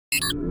Hey,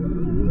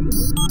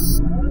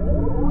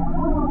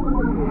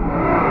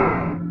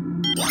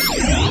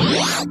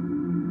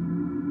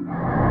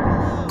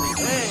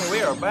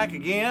 we are back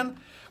again.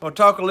 We'll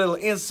talk a little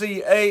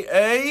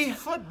NCAA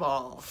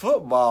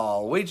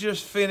football. We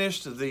just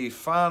finished the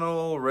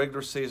final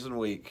regular season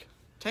week.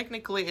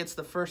 Technically, it's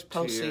the first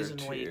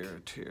postseason week.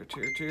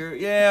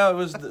 Yeah, it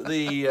was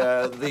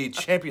the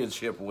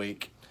championship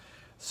week.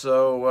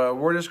 So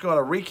we're just going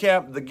to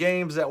recap the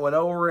games that went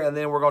over, and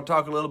then we're going to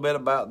talk a little bit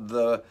about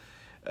the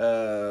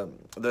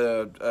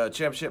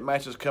championship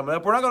matches coming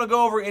up. We're not going to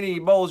go over any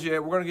bowls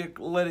yet. We're going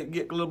to let it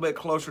get a little bit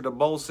closer to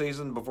bowl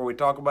season before we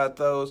talk about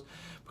those,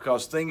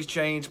 because things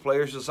change.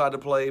 Players decide to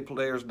play.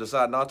 Players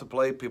decide not to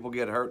play. People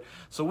get hurt.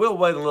 So we'll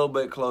wait a little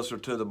bit closer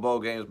to the bowl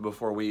games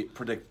before we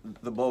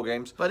predict the bowl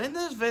games. But in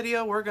this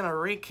video, we're going to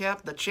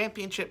recap the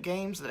championship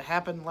games that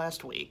happened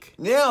last week.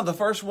 Yeah, the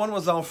first one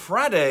was on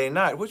Friday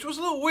night, which was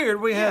a little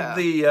weird. We had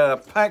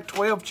the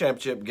Pac-12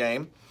 championship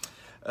game.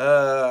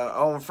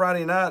 On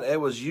Friday night, it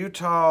was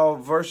Utah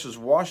versus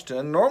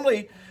Washington.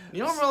 Normally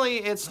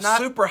it's not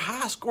super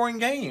high-scoring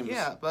games.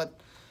 Yeah, but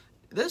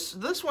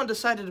this one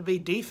decided to be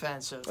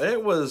defensive.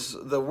 It was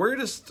the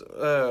weirdest.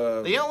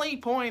 The only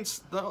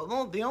points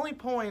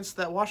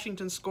that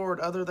Washington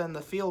scored, other than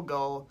the field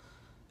goal,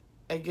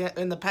 again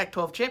in the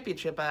Pac-12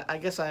 championship, I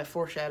guess I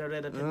foreshadowed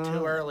it a bit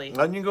too early.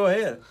 And you go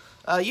ahead.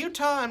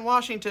 Utah and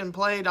Washington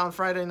played on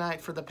Friday night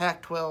for the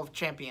Pac-12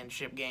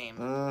 championship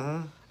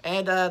game.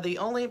 And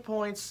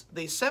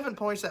the 7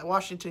 points that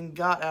Washington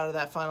got out of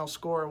that final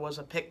score was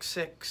a pick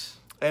six.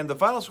 And the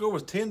final score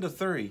was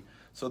 10-3.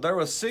 So there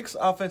was 6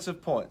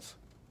 offensive points.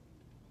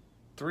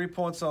 3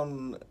 points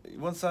on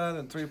one side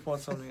and 3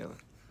 points on the other.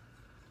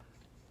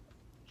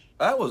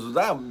 That was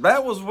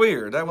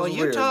weird. That was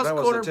weird. That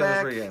was a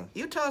 10-3 game.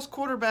 Utah's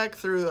quarterback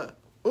threw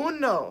 1,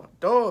 2,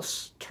 3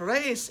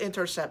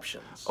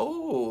 interceptions.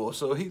 Oh,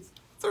 so he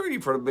 30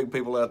 for the big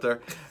people out there.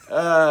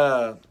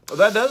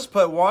 That does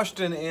put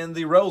Washington in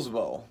the Rose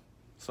Bowl.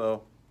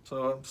 So.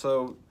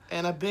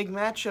 And a big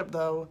matchup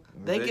though.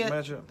 They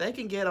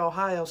can get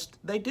Ohio.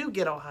 They do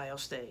get Ohio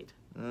State.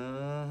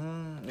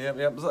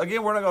 Yep.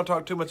 Again, we're not going to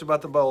talk too much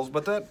about the bowls,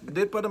 but that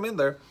did put them in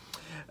there.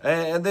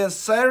 And then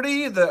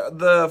Saturday,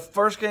 the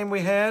first game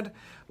we had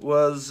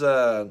was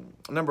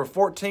number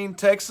 14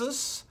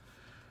 Texas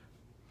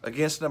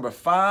against number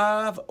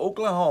 5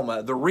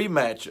 Oklahoma, the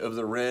rematch of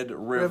the Red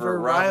River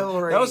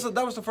rivalry. That was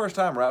the first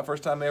time, right?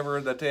 First time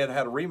ever that they had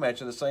a rematch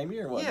in the same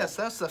year, wasn't it? Yes,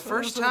 that's the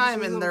first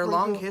time in their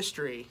long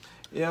history.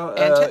 Yeah,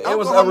 it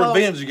was a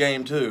revenge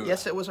game, too.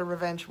 Yes, it was a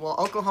revenge. Well,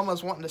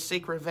 Oklahoma's wanting to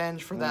seek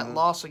revenge for that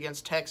loss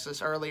against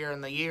Texas earlier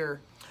in the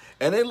year.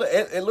 And it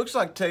looked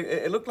like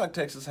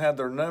Texas had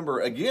their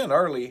number again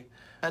early,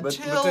 but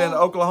then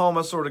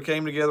Oklahoma sort of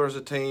came together as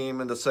a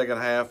team in the second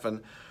half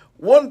and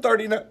won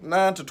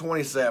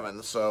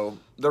 39-27. So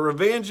the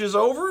revenge is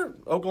over.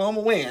 Oklahoma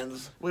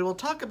wins. We will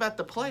talk about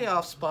the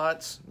playoff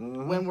spots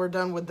when we're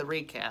done with the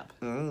recap.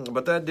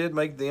 But that did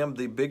make them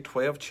the Big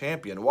 12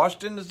 champion.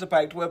 Washington is the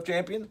Pac-12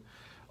 champion.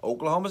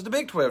 Oklahoma's the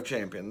Big 12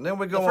 champion. Then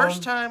we go on. The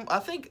first time, I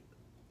think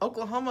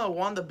Oklahoma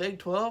won the Big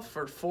 12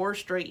 for 4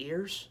 straight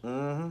years.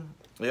 Yep.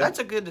 That's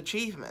a good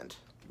achievement.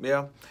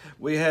 Yeah.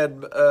 We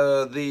had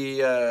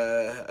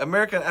the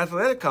American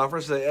Athletic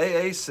Conference, the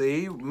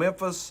AAC.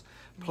 Memphis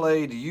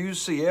played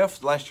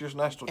UCF, last year's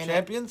national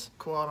champions.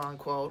 Quote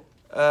unquote.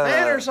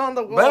 Banners on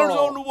the wall. Banners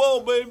on the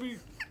wall, baby.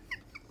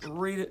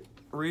 Read it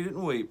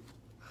and weep.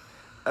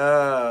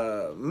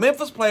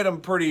 Memphis played them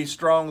pretty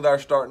strong there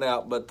starting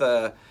out, but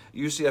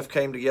UCF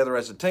came together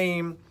as a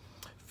team,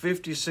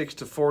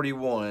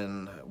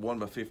 56-41, won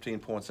by 15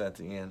 points at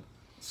the end.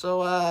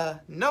 So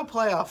no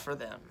playoff for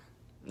them.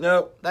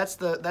 Nope. That's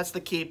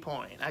the key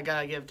point I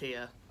gotta give to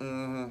you.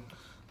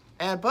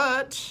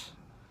 But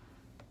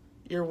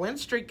your win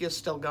streak is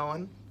still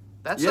going.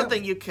 That's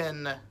something you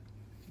can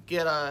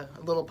get a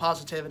little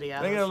positivity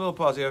out of. They get a little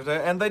positivity,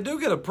 and they do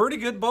get a pretty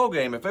good bowl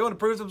game. If they want to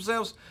prove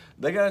themselves,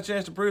 they got a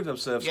chance to prove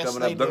themselves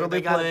coming up. They're going to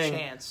be playing.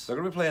 They're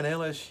going to be playing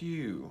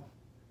LSU.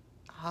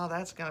 Oh,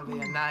 that's going to be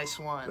a nice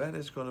one. That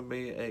is going to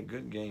be a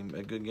good game.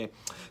 A good game.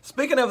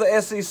 Speaking of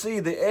the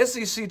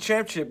SEC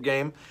championship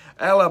game,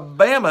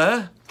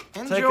 Alabama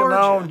taking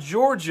on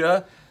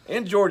Georgia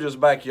in Georgia's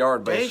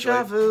backyard, basically.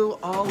 Deja vu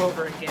all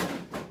over again.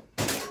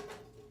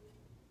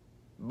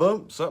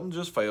 Boom! Something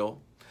just fell.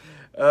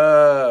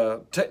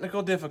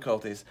 Technical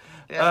difficulties.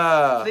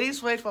 Yeah,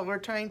 please wait while we're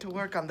trying to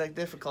work on the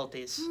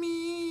difficulties.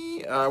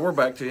 We're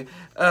back to you.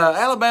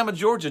 Alabama,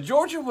 Georgia.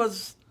 Georgia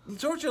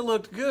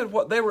looked good.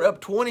 They were up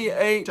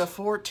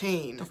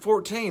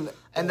 28-14.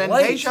 And then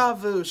deja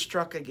vu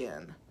struck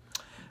again.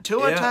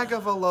 Tua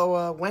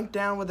Tagovailoa went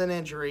down with an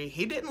injury.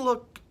 He didn't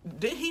look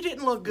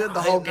good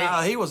the whole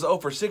game. He was 0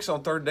 for 6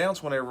 on third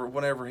downs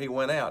whenever he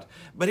went out.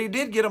 But he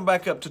did get them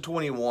back up to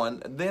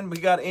 21. Then he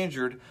got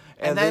injured,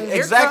 and then the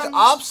exact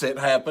opposite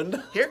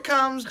happened. Here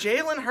comes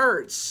Jalen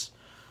Hurts.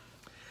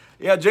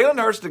 Yeah, Jalen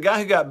Hurts, the guy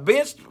who got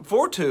benched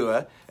for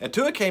Tua, and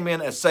Tua came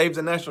in and saved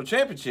the national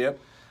championship.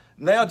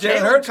 Now Jalen Jalen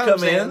Hurts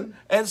comes come in in.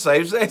 and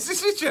saves the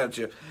SEC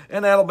championship,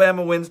 and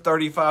Alabama wins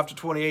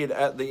 35-28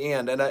 at the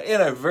end, and in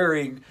a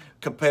very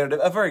competitive,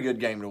 a very good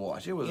game to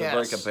watch. It was a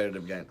very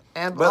competitive game.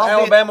 But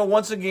Alabama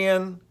once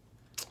again,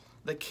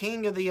 the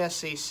king of the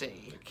SEC,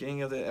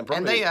 king of the,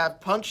 and they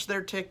have punched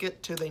their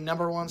ticket to the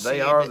 #1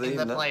 seed in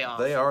the playoff.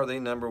 They are the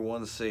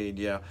 #1 seed.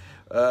 Yeah.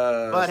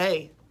 But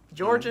hey,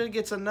 Georgia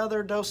gets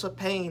another dose of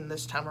pain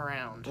this time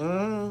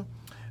around.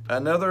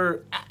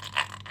 Another.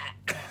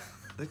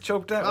 They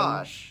choked that one.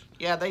 Gosh,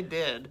 yeah, they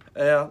did.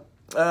 Yeah.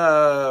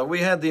 We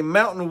had the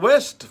Mountain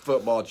West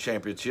Football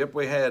Championship.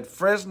 We had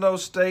Fresno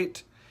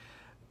State,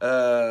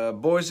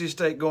 Boise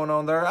State going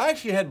on there. I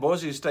actually had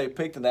Boise State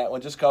picked in that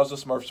one just because the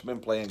Smurfs have been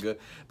playing good.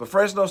 But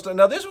Fresno State.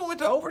 Now this one went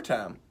to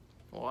overtime.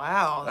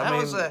 Wow, that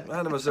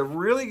was a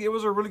really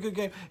good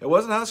game. It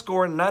wasn't high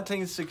scoring.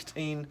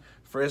 19-16.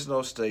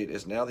 Fresno State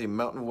is now the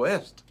Mountain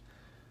West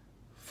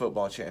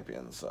football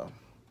champions. So.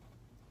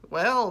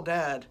 Well,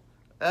 Dad,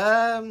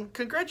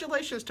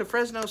 congratulations to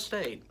Fresno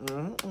State.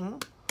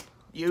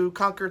 You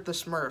conquered the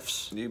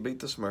Smurfs. You beat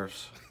the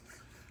Smurfs.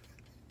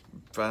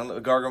 Finally,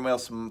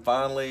 Gargamel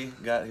finally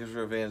got his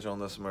revenge on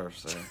the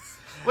Smurfs. So.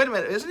 Wait a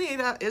minute,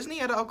 isn't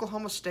he at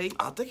Oklahoma State?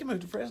 I think he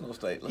moved to Fresno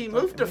State. He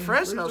moved to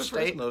Fresno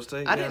State. I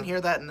yeah. didn't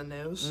hear that in the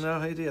news. No,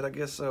 he did. I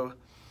guess so.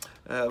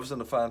 It was in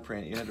the fine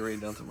print. You had to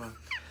read down to mine.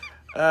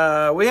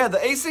 We had the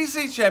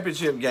ACC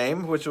championship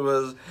game, which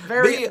was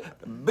BORING.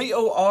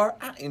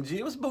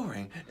 It was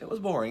boring. It was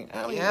boring.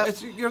 I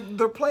mean,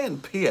 they're playing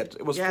Pitt.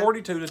 It was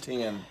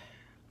 42-10.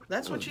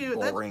 That's what you.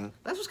 Boring.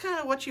 That was kind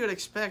of what you would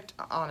expect,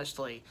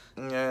 honestly.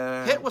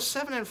 Yeah. Pitt was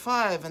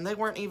 7-5, and they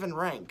weren't even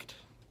ranked.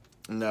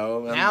 No.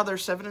 Now they're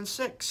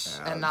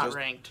 7-6 and not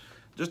ranked.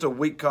 Just a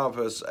weak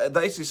conference. The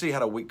ACC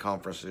had a weak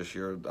conference this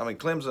year. I mean,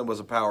 Clemson was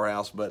a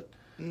powerhouse, but.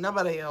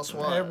 Nobody else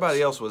was.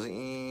 Everybody else was.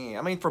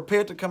 I mean, for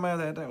Pitt to come out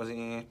of that was.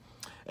 And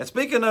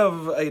speaking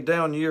of a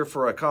down year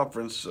for a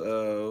conference,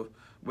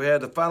 we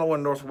had the final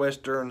one: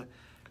 Northwestern,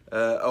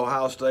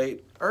 Ohio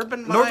State.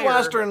 Urban Meyer.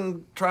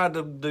 Northwestern tried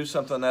to do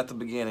something at the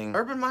beginning.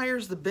 Urban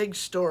Meyer's the big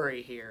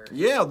story here.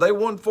 Yeah, they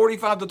won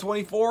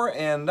 45-24,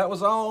 and that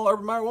was all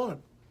Urban Meyer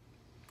won.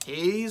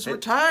 He's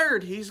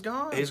retired. He's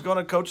gone. He's going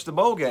to coach the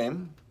bowl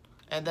game.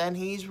 And then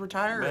he's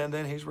retired. And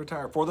then he's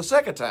retired for the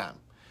second time.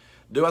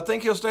 Do I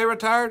think he'll stay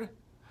retired?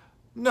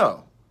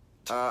 No.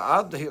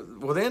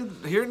 Within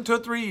here in 2 or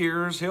 3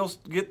 years, he'll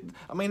get.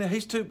 I mean,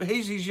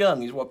 he's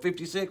young. He's what,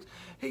 56.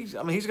 He's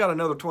got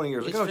another 20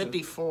 years to go. He's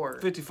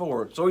 54.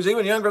 54. So he's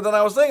even younger than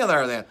I was thinking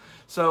there. Then.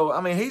 So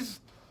I mean,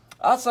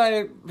 I'll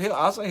say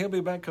he'll be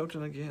back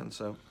coaching again.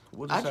 So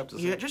we'll just have to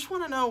see. You just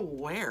want to know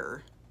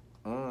where.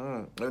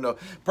 No,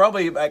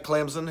 probably at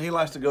Clemson. He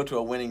likes to go to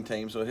a winning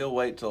team, so he'll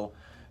wait till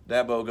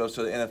Dabo goes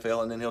to the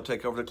NFL, and then he'll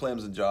take over the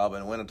Clemson job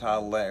and win a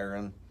title there.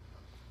 And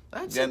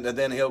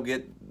then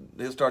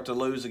he'll start to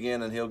lose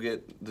again, and he'll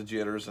get the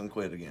jitters and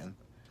quit again.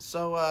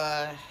 So,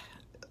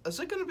 is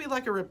it going to be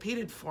like a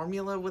repeated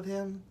formula with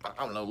him? I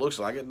don't know. Looks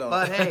like it, don't it?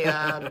 But hey,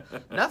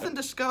 nothing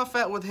to scoff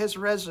at with his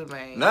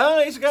resume.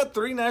 No, he's got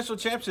 3 national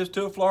championships,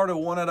 2 at Florida,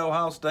 1 at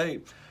Ohio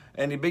State,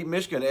 and he beat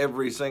Michigan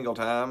every single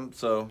time.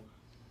 So,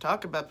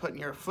 talk about putting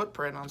your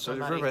footprint on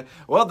somebody.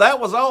 Well, that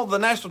was all the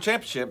national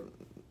championship.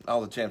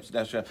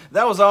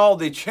 That was all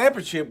the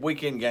championship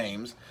weekend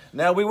games.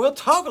 Now, we will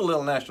talk a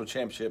little national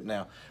championship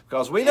now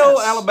because we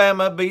know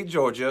Alabama beat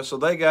Georgia, so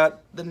they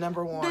got the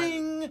 #1.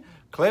 Ding.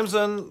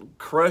 Clemson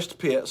crushed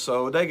Pitt,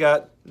 so they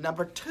got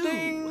 #2.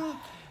 Ding.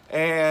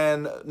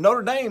 And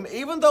Notre Dame,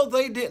 even though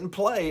they didn't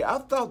play, I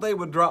thought they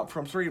would drop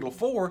from 3 to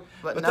 4,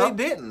 but they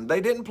didn't.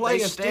 They didn't play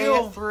they and stay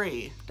still at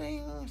 3.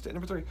 Ding, stay at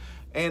 #3.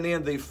 And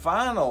in the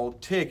final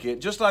ticket,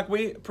 just like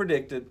we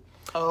predicted,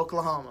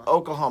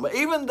 Oklahoma.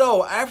 Even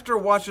though after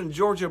watching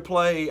Georgia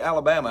play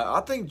Alabama,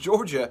 I think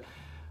Georgia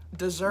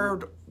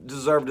deserved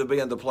to be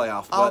in the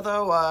playoff.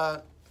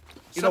 Although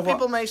some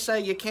people may say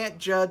you can't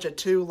judge a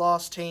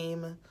 2-loss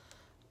team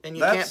and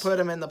you can't put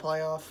them in the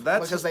playoff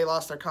because they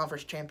lost their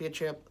conference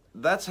championship.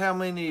 That's how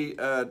many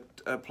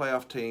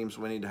playoff teams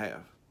we need to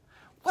have.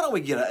 Why don't we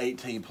get an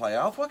 8-team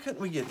playoff? Why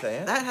couldn't we get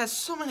that? That has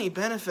so many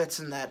benefits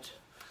in that.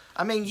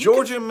 I mean,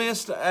 Georgia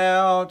missed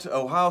out.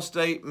 Ohio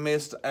State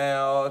missed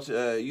out.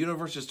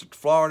 University of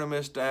Florida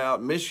missed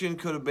out. Michigan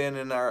could have been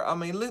in there. I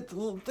mean,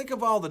 think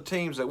of all the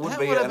teams that would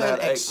be in that. That would have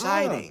been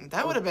exciting.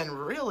 That would have been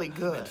really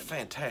good.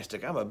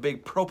 Fantastic. I'm a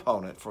big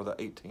proponent for the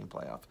 8-team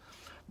playoff.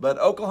 But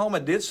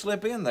Oklahoma did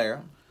slip in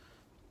there.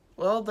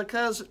 Well,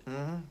 because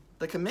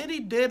the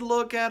committee did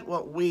look at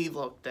what we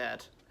looked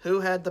at.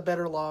 Who had the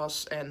better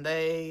loss, and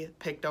they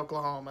picked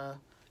Oklahoma.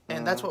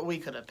 And that's what we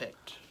could have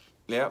picked.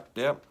 Yep.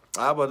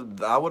 I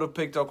would have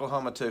picked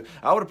Oklahoma too.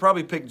 I would have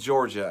probably picked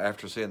Georgia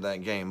after seeing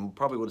that game.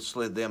 Probably would have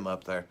slid them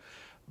up there.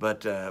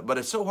 But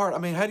it's so hard. I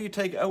mean, how do you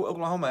take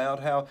Oklahoma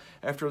out? How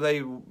after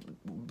they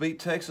beat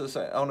Texas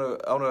on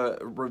a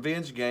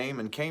revenge game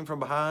and came from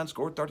behind,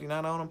 scored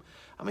 39 on them?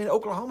 I mean,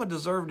 Oklahoma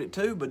deserved it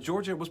too, but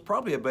Georgia was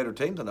probably a better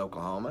team than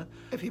Oklahoma.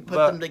 If you put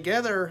them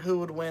together, who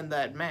would win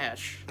that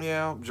match?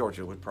 Yeah,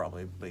 Georgia would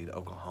probably beat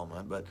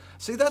Oklahoma. But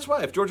see, that's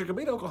why if Georgia could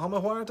beat Oklahoma,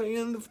 why aren't they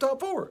in the top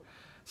 4?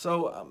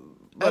 So,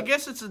 I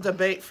guess it's a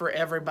debate for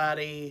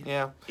everybody.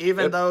 Yeah.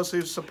 Even those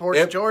who support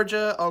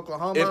Georgia,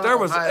 Oklahoma, if there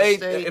was Ohio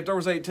State. If there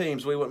was 8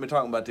 teams, we wouldn't be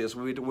talking about this.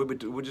 We'd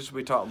just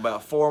be talking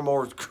about 4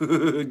 more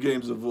good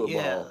games of football.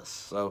 Yes.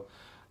 So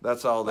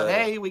that's all that. But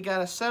hey, we got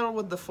to settle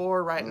with the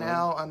 4 right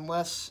now,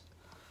 unless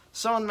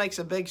someone makes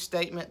a big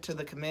statement to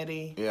the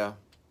committee. Yeah.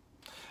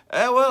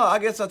 Well, I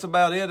guess that's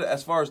about it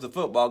as far as the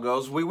football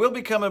goes. We will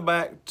be coming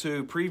back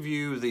to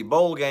preview the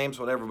bowl games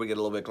whenever we get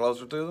a little bit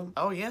closer to them.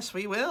 Oh, yes,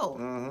 we will.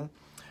 Mm-hmm.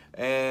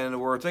 And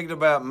we're thinking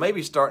about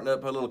maybe starting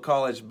up a little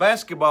college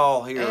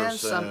basketball here and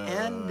soon. some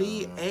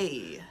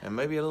NBA. And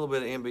maybe a little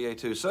bit of NBA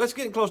too. So it's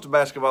getting close to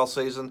basketball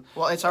season.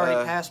 Well, it's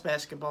already past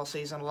basketball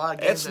season. A lot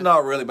of games. It's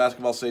not really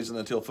basketball season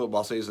until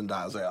football season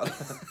dies out.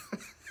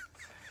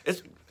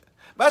 It's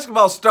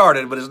basketball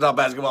started, but it's not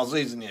basketball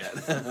season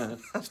yet.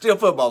 Still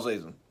football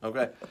season,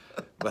 okay?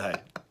 But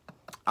hey,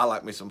 I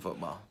like me some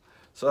football.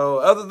 So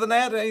other than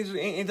that,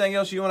 anything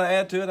else you want to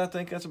add to it? I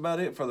think that's about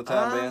it for the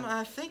time being.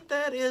 I think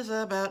that is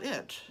about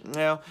it.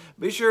 Now,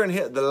 be sure and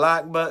hit the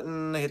like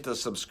button, hit the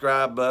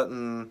subscribe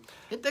button.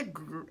 Hit the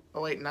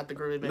not the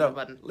groovy baby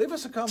button. Leave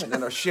us a comment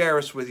and or share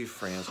us with your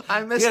friends.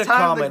 I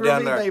mistimed the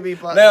groovy baby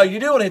button. Now, you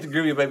do want to hit the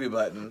groovy baby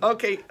button.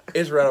 Okay.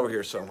 It's right over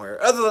here somewhere.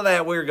 Other than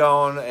that, we're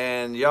gone,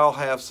 and y'all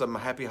have some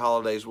happy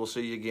holidays. We'll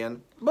see you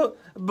again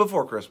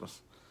before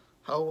Christmas.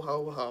 Ho,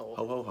 ho, ho.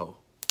 Ho, ho, ho.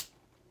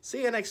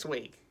 See you next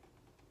week.